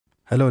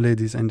Hello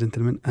ladies and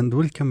gentlemen, and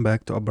welcome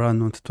back to a brand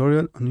new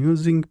tutorial on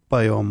using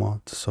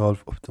Pyomo to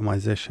solve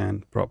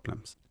optimization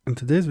problems. In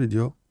today's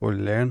video, we'll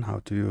learn how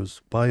to use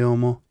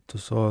Pyomo to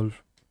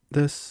solve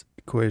this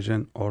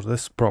equation or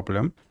this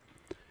problem.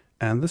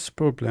 And this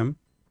problem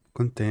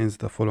contains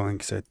the following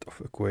set of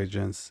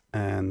equations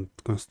and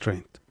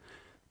constraint.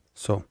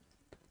 So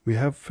we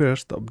have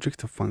first the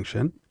objective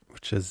function,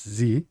 which is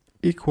z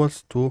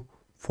equals to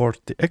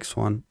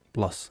 40x1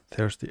 plus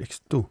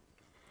 30x2.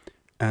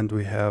 And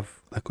we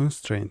have the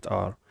constraint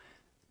are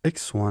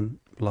x1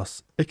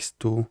 plus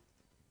x2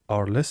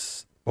 are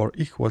less or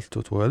equal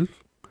to 12,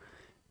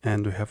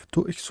 and we have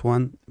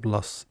 2x1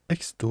 plus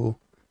x2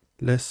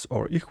 less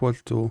or equal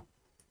to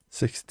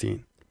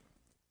 16.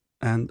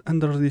 And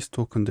under these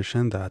two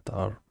conditions that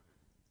are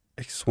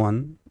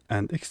x1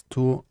 and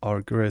x2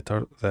 are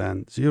greater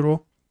than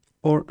 0,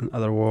 or in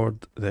other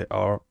words, they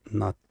are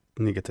not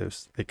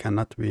negatives. They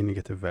cannot be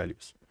negative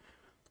values.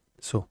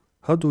 So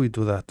how do we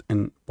do that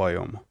in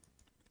Pyomo?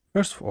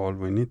 First of all,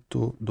 we need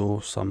to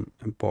do some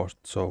import.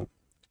 So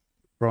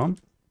from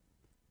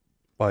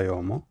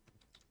Pyomo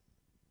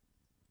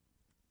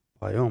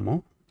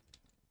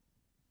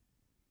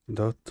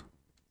dot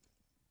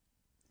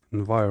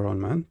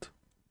environment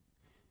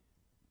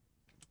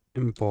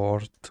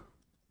import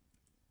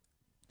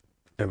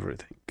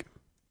everything.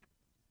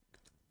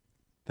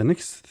 The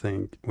next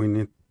thing we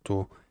need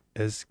to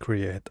is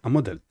create a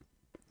model.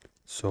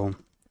 So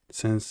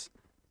since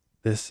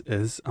this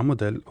is a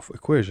model of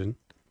equation,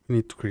 we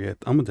need to create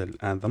a model,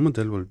 and the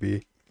model will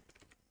be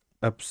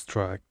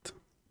abstract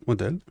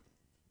model.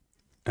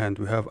 And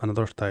we have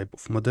another type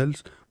of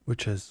models,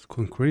 which is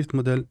concrete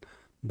model,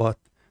 but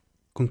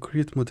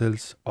concrete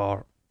models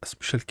are a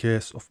special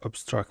case of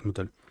abstract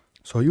model.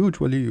 So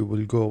usually you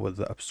will go with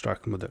the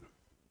abstract model.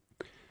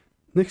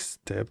 Next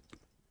step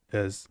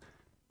is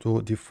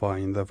to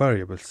define the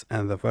variables,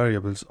 and the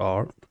variables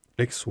are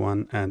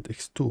x1 and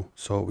x2.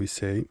 So we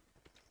say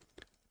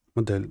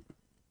model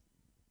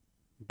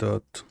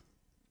dot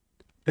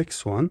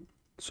x1,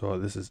 so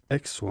this is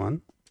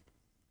x1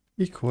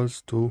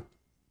 equals to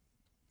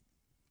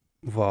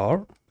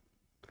var,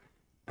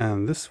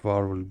 and this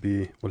var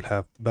will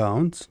have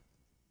bounds.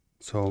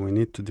 So we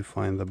need to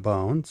define the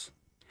bounds,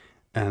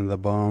 and the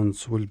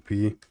bounds will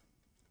be,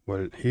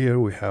 well, here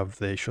we have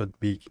they should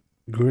be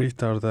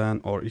greater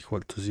than or equal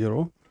to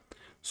 0.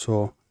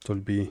 So it will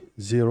be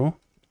 0,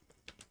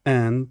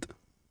 and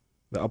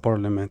the upper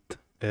limit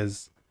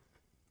is,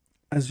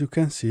 as you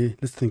can see,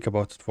 let's think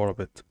about it for a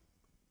bit.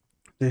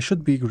 They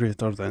should be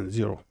greater than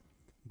 0,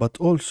 but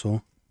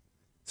also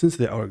since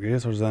they are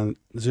greater than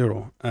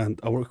 0 and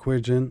our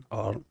equation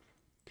are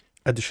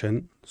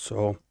addition,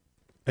 so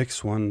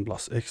x1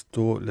 plus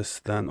x2 less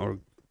than or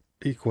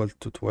equal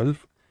to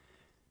 12,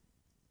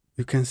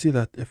 you can see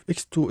that if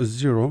x2 is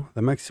 0,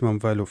 the maximum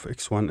value of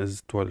x1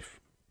 is 12,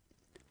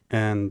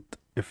 and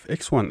if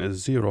x1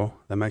 is 0,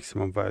 the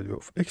maximum value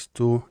of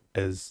x2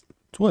 is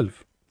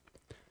 12.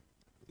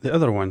 The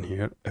other one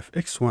here, if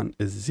x1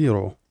 is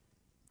 0,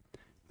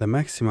 the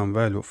maximum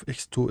value of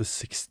x2 is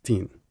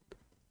 16.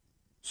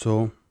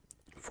 So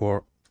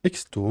for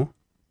x2,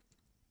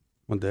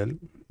 model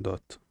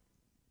dot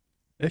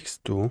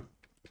x2,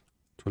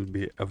 it will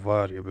be a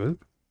variable,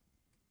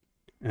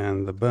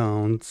 and the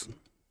bounds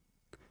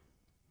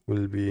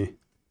will be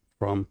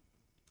from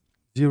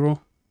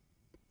 0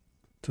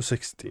 to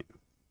 16.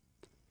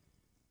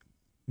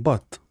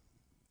 But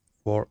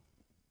for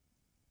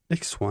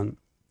x1,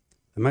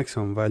 the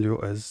maximum value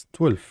is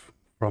 12.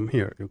 From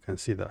here you can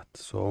see that.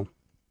 So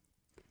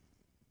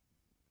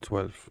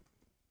 12.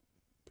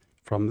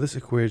 From this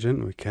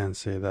equation we can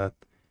say that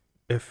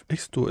if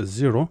x2 is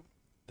 0,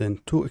 then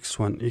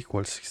 2x1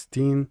 equals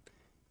 16,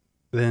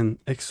 then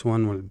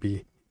x1 will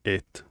be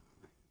 8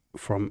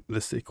 from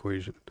this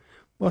equation.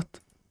 But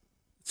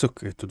it's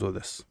okay to do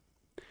this.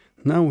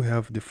 Now we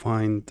have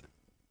defined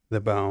the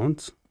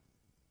bounds.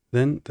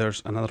 Then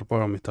there's another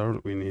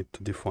parameter we need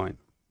to define,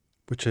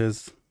 which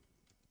is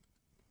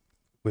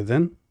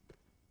within,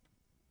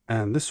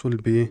 and this will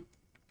be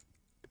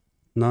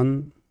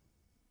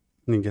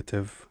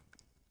non-negative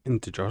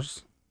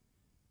integers,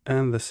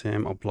 and the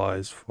same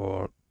applies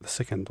for the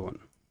second one.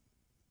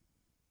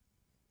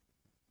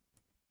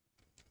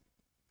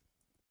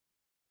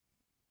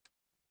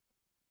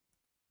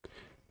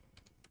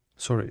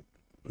 Sorry,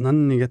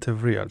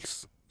 non-negative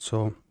reals.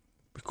 So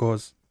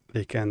because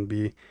they can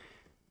be,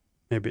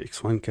 maybe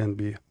x1 can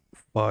be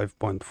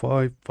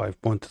 5.5,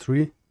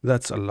 5.3,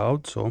 that's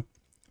allowed. So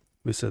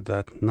we said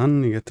that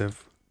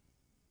non-negative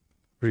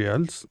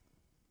reals,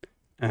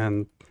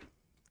 and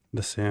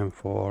the same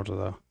for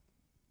the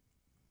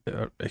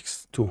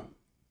x2.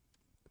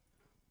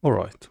 All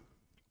right,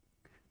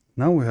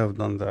 now we have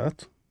done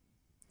that.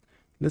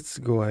 Let's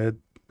go ahead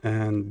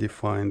and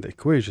define the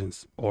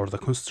equations or the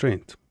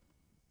constraint.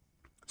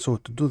 So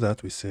to do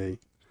that, we say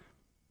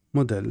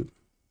model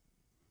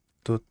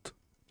dot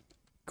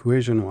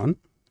equation 1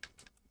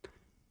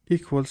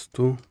 equals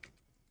to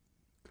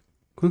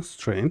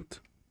constraint,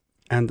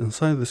 and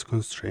inside this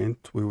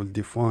constraint we will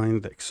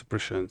define the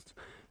expressions,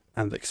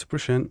 and the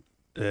expression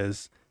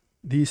is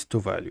these two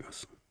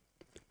values.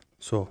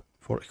 So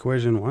for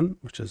equation 1,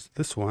 which is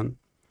this one,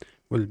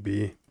 will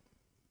be,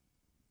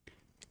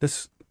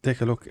 let's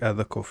take a look at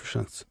the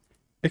coefficients.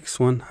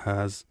 x1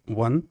 has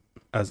 1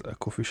 as a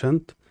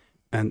coefficient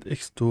and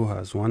x2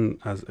 has 1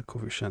 as a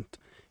coefficient.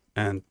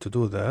 And to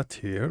do that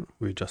here,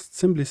 we just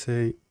simply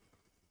say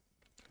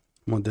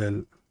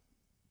model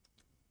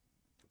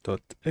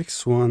dot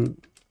x1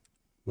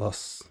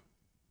 plus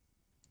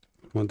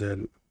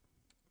model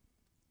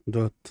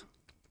dot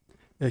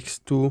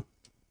x2,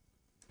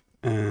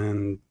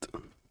 and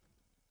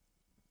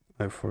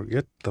I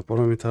forget the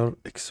parameter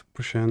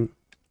expression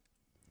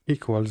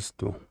equals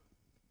to,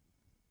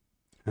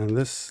 and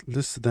this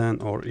less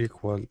than or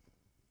equal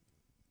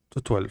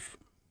to 12.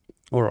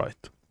 All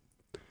right,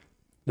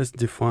 let's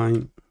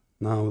define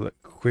now the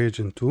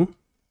equation 2.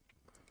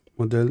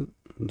 Model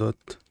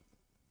dot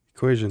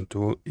equation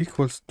 2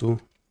 equals to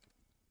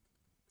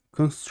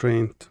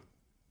constraint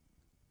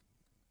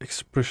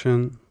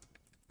expression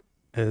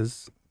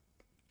is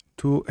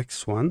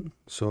 2x1,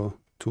 so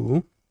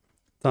 2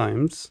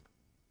 times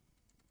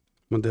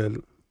model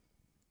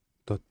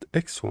dot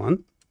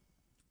x1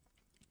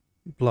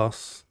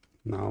 plus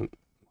now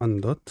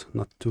 1 dot,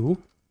 not 2,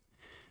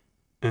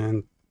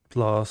 and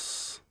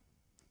plus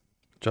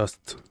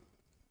just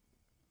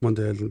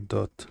model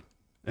dot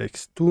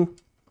x2,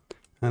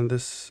 and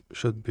this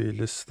should be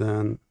less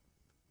than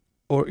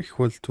or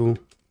equal to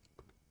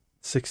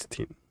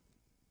 16.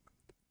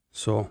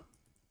 So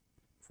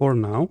for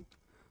now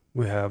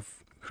we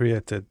have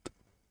created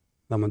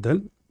the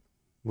model,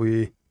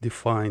 we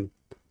defined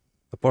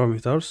the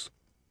parameters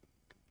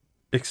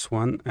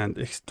x1 and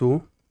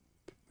x2,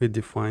 we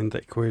defined the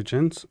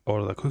equations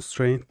or the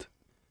constraint.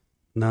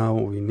 Now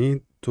we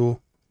need to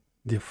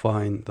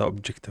define the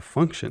objective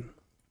function.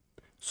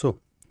 So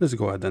let's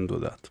go ahead and do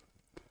that.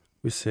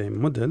 We say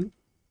model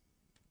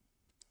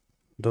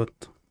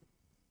dot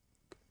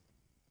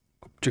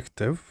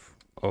objective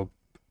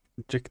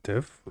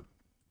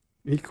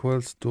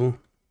equals to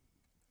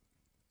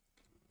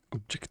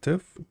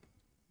objective,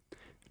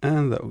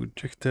 and the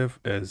objective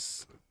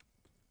is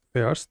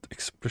first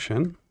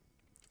expression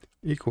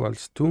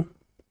equals to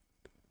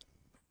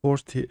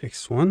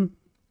 40x1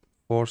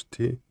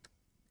 40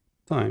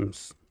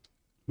 times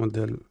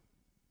model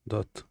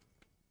dot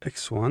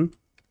x1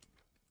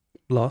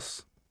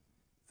 plus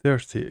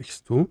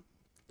 30x2,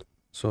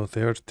 so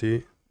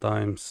 30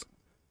 times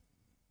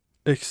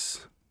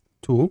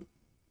x2,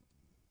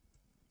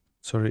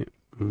 sorry,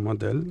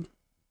 model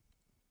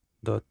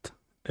dot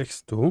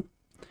x2,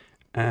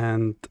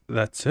 and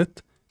that's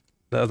it.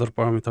 The other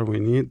parameter we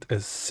need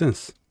is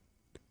since.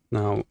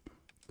 Now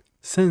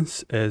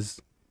since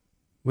is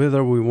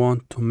whether we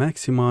want to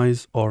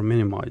maximize or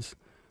minimize.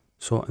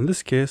 So in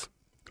this case,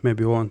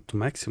 maybe we want to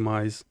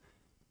maximize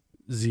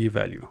z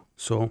value,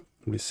 so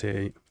we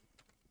say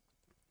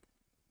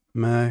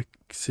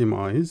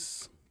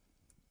maximize,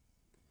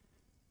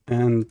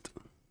 and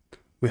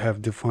we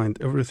have defined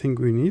everything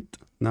we need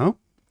now.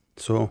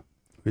 So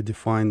we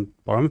defined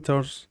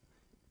parameters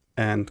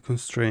and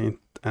constraint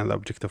and the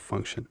objective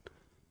function.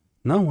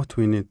 Now what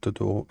we need to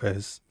do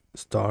is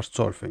start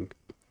solving.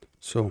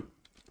 So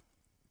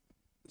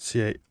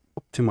CA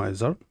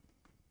optimizer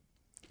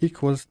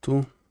equals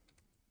to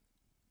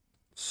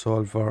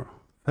solver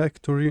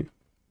factory,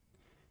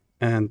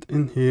 and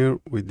in here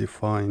we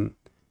define,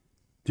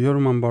 do you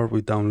remember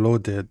we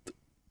downloaded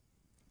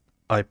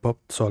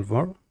iPopped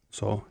solver?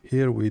 So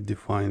here we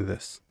define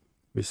this.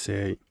 We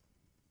say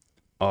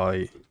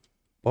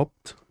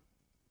iPopped,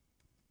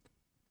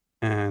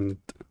 and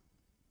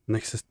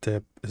next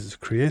step is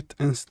create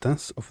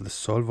instance of the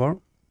solver.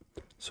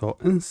 So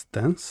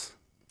instance,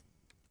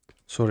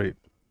 sorry,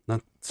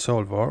 not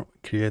solver,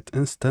 create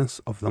instance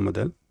of the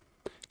model.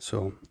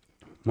 So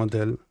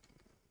model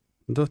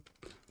dot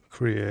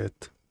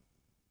create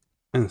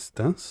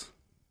instance,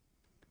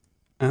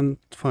 and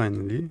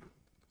finally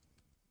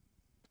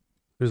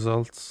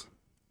results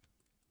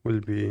will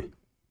be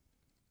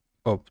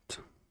opt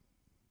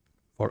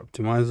for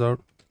optimizer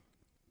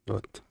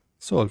dot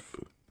solve,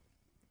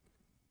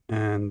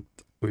 and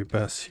we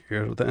pass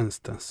here the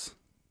instance.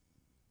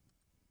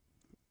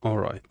 All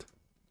right,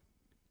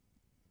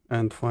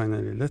 and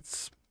finally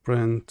let's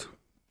print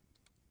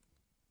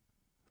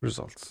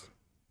results.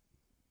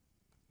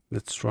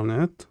 Let's run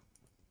it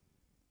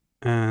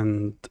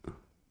and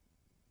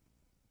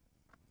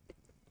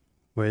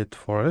wait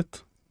for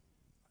it.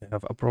 I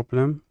have a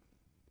problem.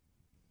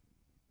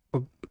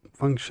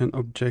 Function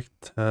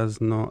object has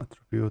no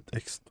attribute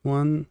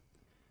x1,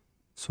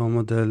 so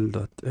model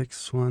dot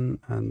x1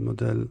 and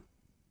model,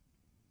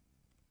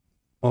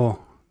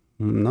 oh,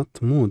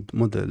 not mood,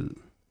 model.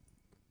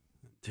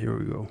 Here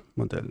we go,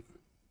 model.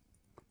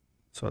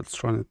 So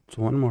let's run it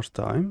one more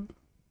time.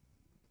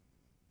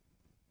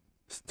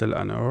 Still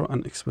an error,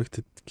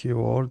 unexpected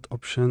keyword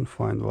option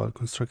find while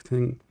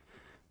constructing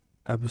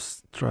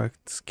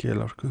abstract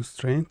scalar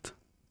constraint.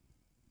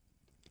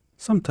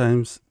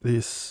 Sometimes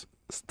this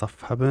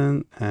stuff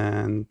happen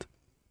and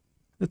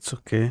it's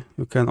okay,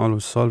 you can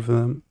always solve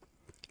them.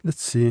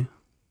 Let's see.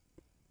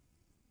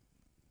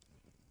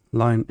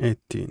 line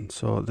 18.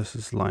 So this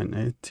is line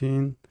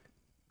 18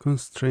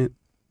 constraint.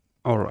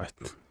 All right,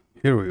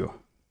 here we go.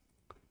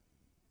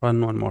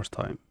 Run one more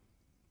time.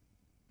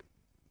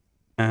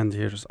 And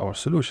here's our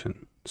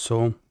solution.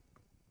 So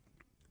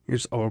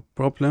here's our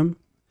problem.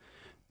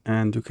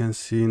 And you can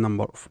see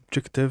number of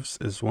objectives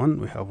is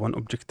 1. We have 1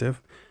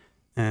 objective.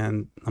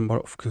 And number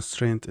of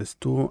constraint is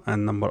 2.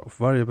 And number of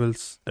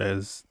variables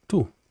is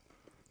 2.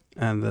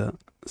 And the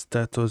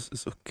status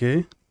is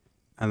okay.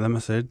 And the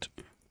message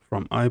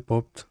from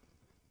iPopped,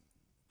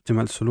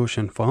 optimal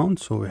solution found.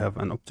 So we have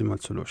an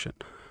optimal solution.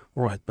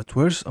 All right, but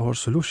where's our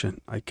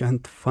solution? I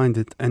can't find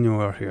it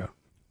anywhere here.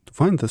 To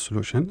find the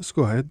solution, let's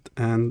go ahead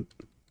and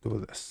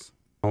do this.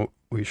 Now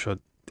we should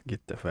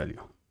get the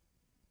value.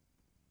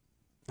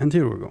 And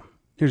here we go.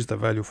 Here's the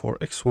value for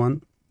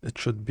x1. It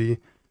should be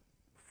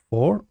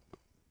 4.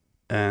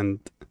 And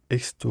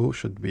x2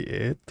 should be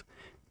 8.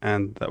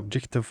 And the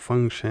objective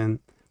function,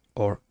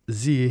 or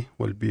z,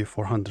 will be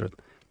 400.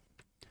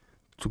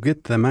 To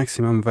get the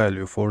maximum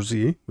value for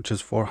z, which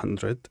is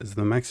 400, is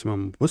the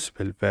maximum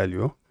possible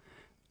value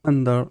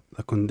under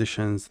the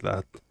conditions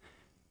that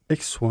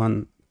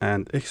x1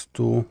 and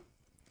x2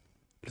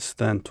 less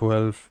than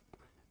 12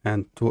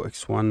 and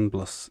 2x1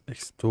 plus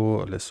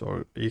x2 less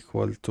or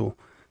equal to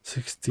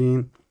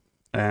 16.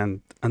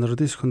 And under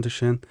this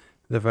condition,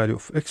 the value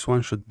of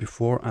x1 should be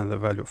 4 and the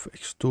value of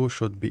x2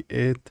 should be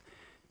 8.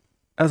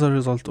 As a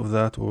result of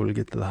that, we will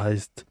get the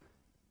highest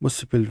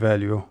possible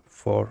value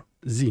for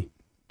z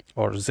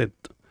or z.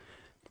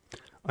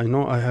 I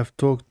know I have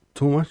talked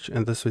too much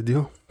in this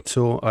video,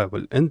 so I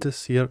will end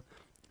this here.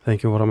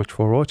 Thank you very much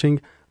for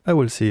watching. I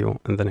will see you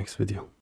in the next video.